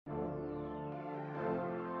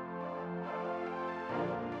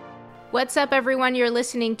What's up, everyone? You're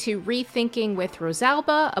listening to Rethinking with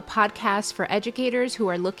Rosalba, a podcast for educators who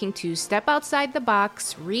are looking to step outside the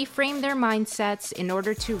box, reframe their mindsets in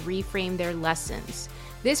order to reframe their lessons.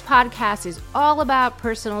 This podcast is all about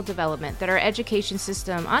personal development that our education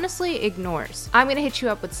system honestly ignores. I'm going to hit you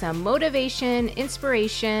up with some motivation,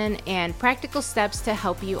 inspiration, and practical steps to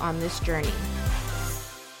help you on this journey.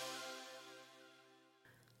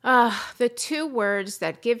 The two words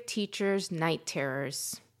that give teachers night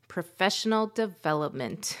terrors. Professional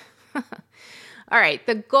development. All right,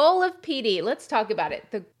 the goal of PD, let's talk about it.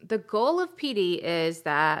 The goal of PD is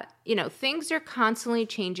that, things are constantly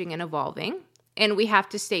changing and evolving, and we have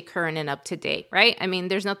to stay current and up to date, right? I mean,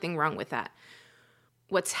 there's nothing wrong with that.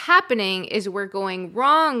 What's happening is we're going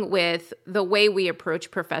wrong with the way we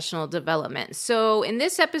approach professional development. So in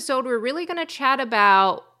this episode, we're really going to chat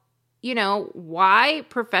about, why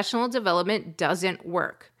professional development doesn't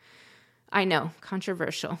work. I know,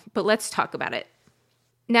 controversial, but let's talk about it.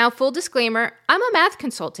 Now, full disclaimer, I'm a math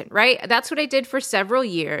consultant, right? That's what I did for several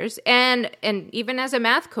years. And even as a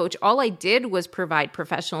math coach, all I did was provide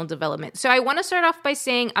professional development. So I want to start off by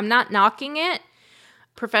saying I'm not knocking it.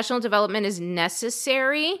 Professional development is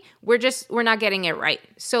necessary. We're not getting it right.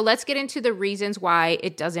 So let's get into the reasons why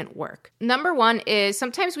it doesn't work. Number one is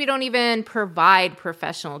sometimes we don't even provide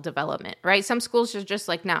professional development, right? Some schools are just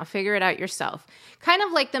like, nah, figure it out yourself. Kind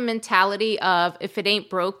of like the mentality of if it ain't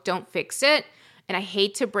broke, don't fix it. And I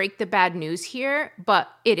hate to break the bad news here, but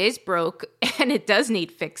it is broke and it does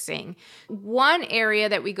need fixing. One area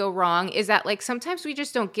that we go wrong is that sometimes we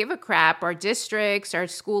just don't give a crap, our districts, our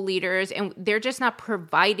school leaders, and they're just not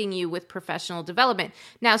providing you with professional development.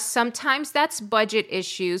 Now, sometimes that's budget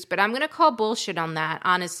issues, but I'm going to call bullshit on that,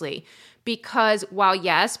 honestly. Because while,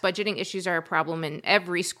 yes, budgeting issues are a problem in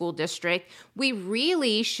every school district, we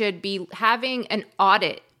really should be having an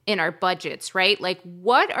audit in our budgets, right?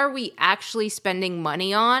 What are we actually spending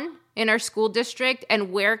money on in our school district,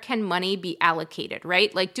 and where can money be allocated,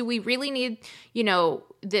 right? Do we really need,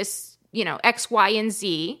 this, X, Y, and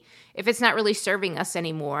Z if it's not really serving us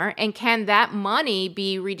anymore? And can that money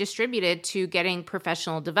be redistributed to getting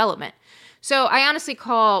professional development? So I honestly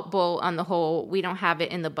call bull on the whole, we don't have it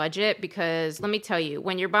in the budget, because let me tell you,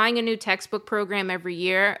 when you're buying a new textbook program every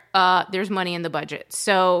year, there's money in the budget.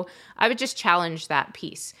 So I would just challenge that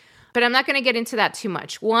piece. But I'm not going to get into that too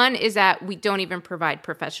much. One is that we don't even provide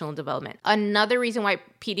professional development. Another reason why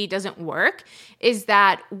PD doesn't work is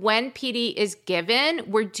that when PD is given,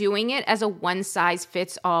 we're doing it as a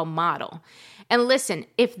one-size-fits-all model. And listen,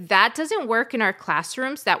 if that doesn't work in our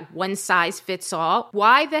classrooms, that one size fits all,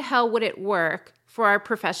 why the hell would it work for our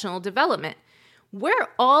professional development? We're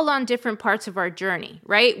all on different parts of our journey,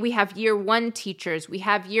 right? We have year 1 teachers, we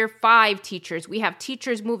have year 5 teachers, we have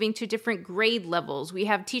teachers moving to different grade levels, we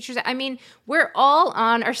have teachers, we're all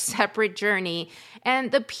on our separate journey.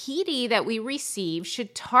 And the PD that we receive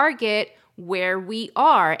should target where we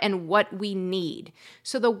are and what we need.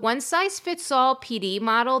 So the one-size-fits-all PD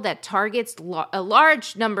model that targets a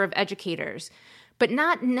large number of educators, but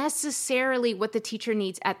not necessarily what the teacher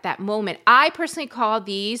needs at that moment. I personally call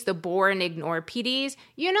these the bore and ignore PDs.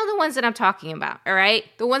 You know the ones that I'm talking about, all right?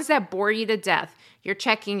 The ones that bore you to death. You're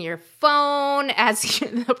checking your phone as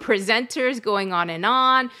the presenter is going on and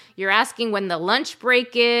on. You're asking when the lunch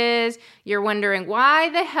break is. You're wondering, why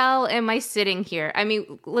the hell am I sitting here?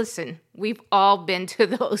 Listen, we've all been to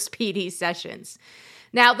those PD sessions.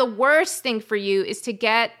 Now, the worst thing for you is to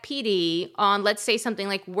get PD on, let's say, something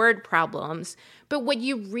like word problems. But what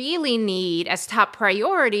you really need as top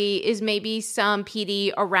priority is maybe some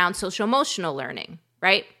PD around social emotional learning,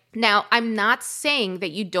 right? Now, I'm not saying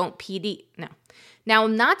that you don't PD. No. Now,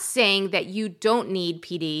 I'm not saying that you don't need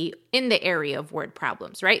PD in the area of word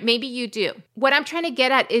problems, right? Maybe you do. What I'm trying to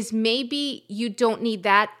get at is maybe you don't need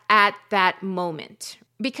that at that moment.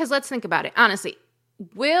 Because let's think about it. Honestly,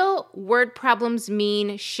 will word problems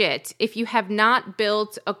mean shit if you have not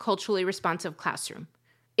built a culturally responsive classroom?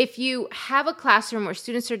 If you have a classroom where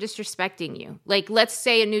students are disrespecting you, let's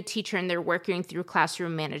say a new teacher and they're working through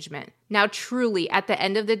classroom management. Now, truly, at the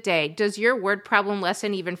end of the day, does your word problem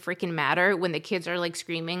lesson even freaking matter when the kids are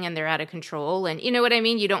screaming and they're out of control? And you know what I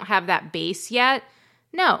mean? You don't have that base yet.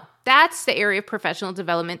 No, that's the area of professional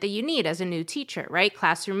development that you need as a new teacher, right?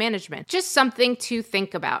 Classroom management. Just something to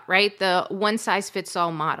think about, right? The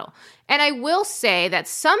one-size-fits-all model. And I will say that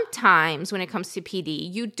sometimes when it comes to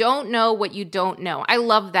PD, you don't know what you don't know. I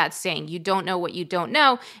love that saying, you don't know what you don't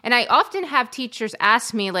know. And I often have teachers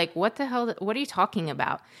ask me, what the hell, what are you talking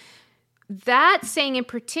about? That saying in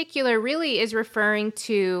particular really is referring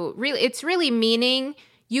to, it's really meaning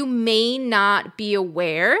you may not be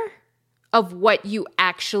aware of what you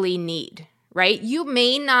actually need, right? You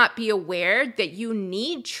may not be aware that you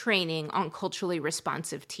need training on culturally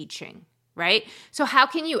responsive teaching, right? So how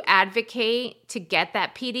can you advocate to get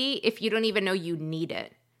that PD if you don't even know you need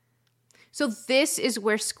it? So this is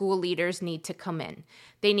where school leaders need to come in.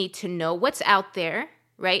 They need to know what's out there,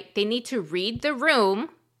 right? They need to read the room,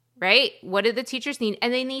 right? What do the teachers need?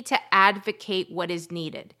 And they need to advocate what is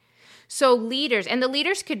needed. So leaders, and the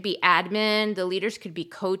leaders could be admin, the leaders could be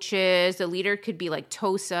coaches, the leader could be like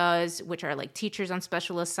TOSAs, which are like teachers on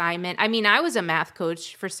special assignment. I mean, I was a math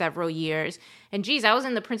coach for several years, and geez, I was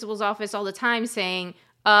in the principal's office all the time saying,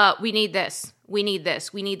 we need this, we need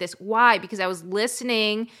this, we need this. Why? Because I was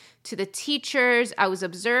listening to the teachers, I was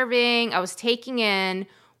observing, I was taking in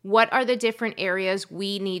what are the different areas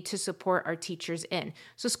we need to support our teachers in.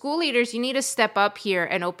 So school leaders, you need to step up here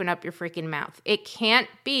and open up your freaking mouth. It can't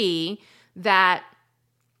be that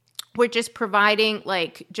we're just providing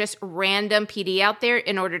like just random PD out there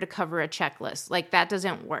in order to cover a checklist. Like that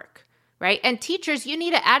doesn't work, right? And teachers, you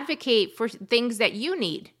need to advocate for things that you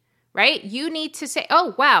need, right? You need to say,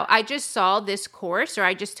 oh, wow, I just saw this course or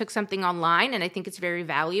I just took something online and I think it's very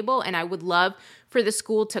valuable and I would love for the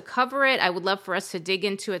school to cover it. I would love for us to dig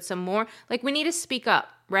into it some more. Like we need to speak up,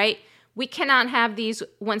 right? We cannot have these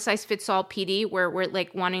one-size-fits-all PD where we're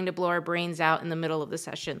like wanting to blow our brains out in the middle of the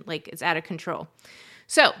session. Like it's out of control.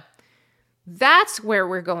 So that's where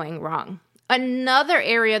we're going wrong. Another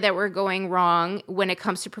area that we're going wrong when it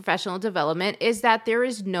comes to professional development is that there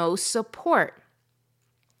is no support.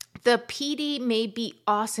 The PD may be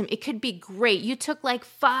awesome. It could be great. You took like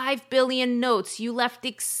 5 billion notes. You left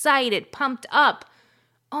excited, pumped up.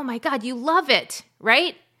 Oh my God, you love it,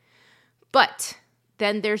 right? But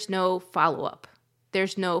then there's no follow-up.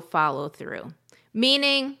 There's no follow-through.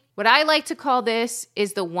 Meaning, what I like to call this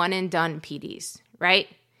is the one-and-done PDs, right?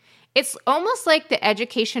 It's almost like the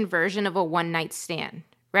education version of a one-night stand,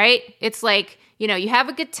 right? It's like, you know, you have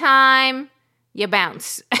a good time, you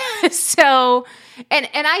bounce. So, and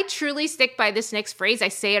I truly stick by this next phrase. I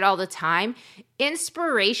say it all the time.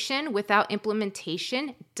 Inspiration without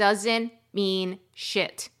implementation doesn't mean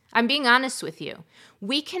shit. I'm being honest with you.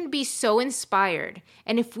 We can be so inspired.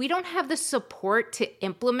 And if we don't have the support to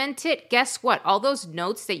implement it, guess what? All those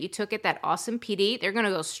notes that you took at that awesome PD, they're going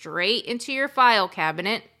to go straight into your file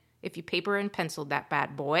cabinet if you paper and penciled that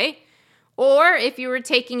bad boy. Or if you were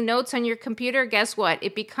taking notes on your computer, guess what?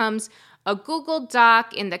 It becomes a Google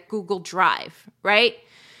Doc in the Google Drive, right?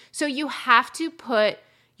 So you have to put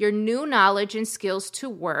your new knowledge and skills to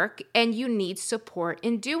work, and you need support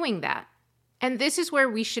in doing that. And this is where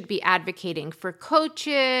we should be advocating for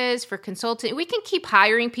coaches, for consultants. We can keep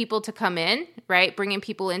hiring people to come in, right? Bringing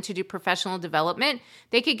people in to do professional development.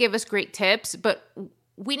 They could give us great tips, but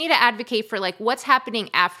we need to advocate for like what's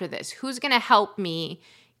happening after this. Who's going to help me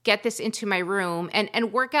get this into my room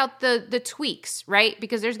and work out the tweaks, right?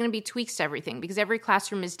 Because there's going to be tweaks to everything because every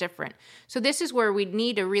classroom is different. So this is where we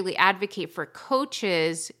need to really advocate for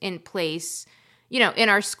coaches in place, you know, in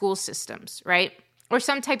our school systems, right? Or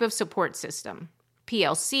some type of support system.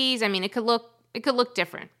 PLCs, I mean, it could look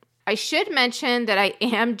different. I should mention that I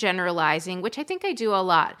am generalizing, which I think I do a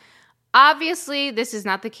lot. Obviously, this is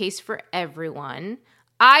not the case for everyone.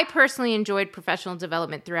 I personally enjoyed professional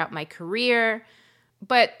development throughout my career,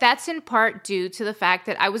 but that's in part due to the fact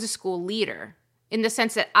that I was a school leader in the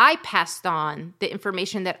sense that I passed on the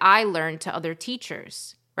information that I learned to other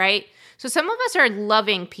teachers, right? So some of us are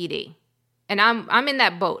loving PD, and I'm in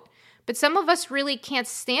that boat. But some of us really can't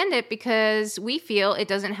stand it because we feel it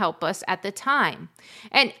doesn't help us at the time.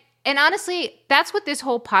 And honestly, that's what this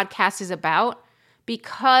whole podcast is about.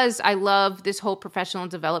 Because I love this whole professional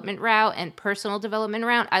development route and personal development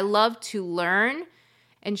route, I love to learn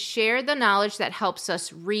and share the knowledge that helps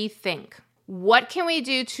us rethink. What can we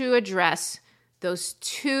do to address those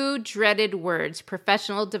two dreaded words,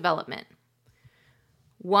 professional development?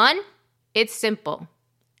 One, it's simple.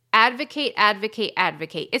 Advocate, advocate,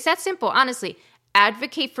 advocate. It's that simple, honestly.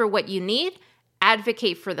 Advocate for what you need,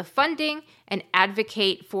 advocate for the funding, and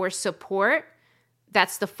advocate for support.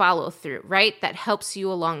 That's the follow-through, right? That helps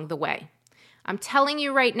you along the way. I'm telling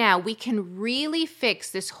you right now, we can really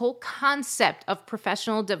fix this whole concept of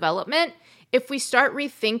professional development if we start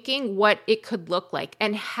rethinking what it could look like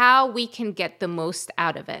and how we can get the most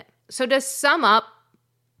out of it. So to sum up,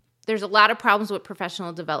 there's a lot of problems with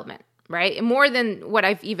professional development, right? More than what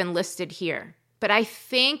I've even listed here. But I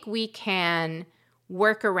think we can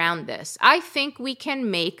work around this. I think we can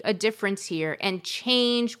make a difference here and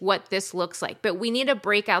change what this looks like. But we need to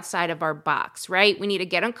break outside of our box, right? We need to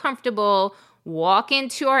get uncomfortable, walk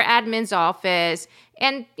into our admin's office,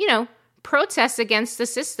 and, protest against the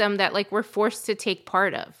system that like we're forced to take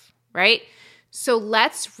part of, right? So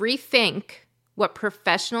let's rethink what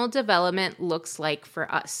professional development looks like for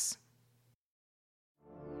us.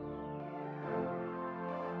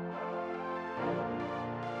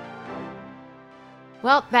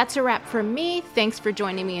 Well, that's a wrap from me. Thanks for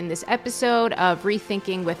joining me in this episode of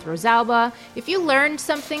Rethinking with Rosalba. If you learned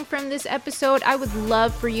something from this episode, I would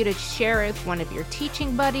love for you to share it with one of your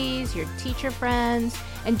teaching buddies, your teacher friends,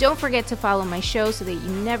 and don't forget to follow my show so that you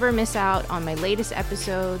never miss out on my latest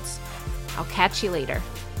episodes. I'll catch you later.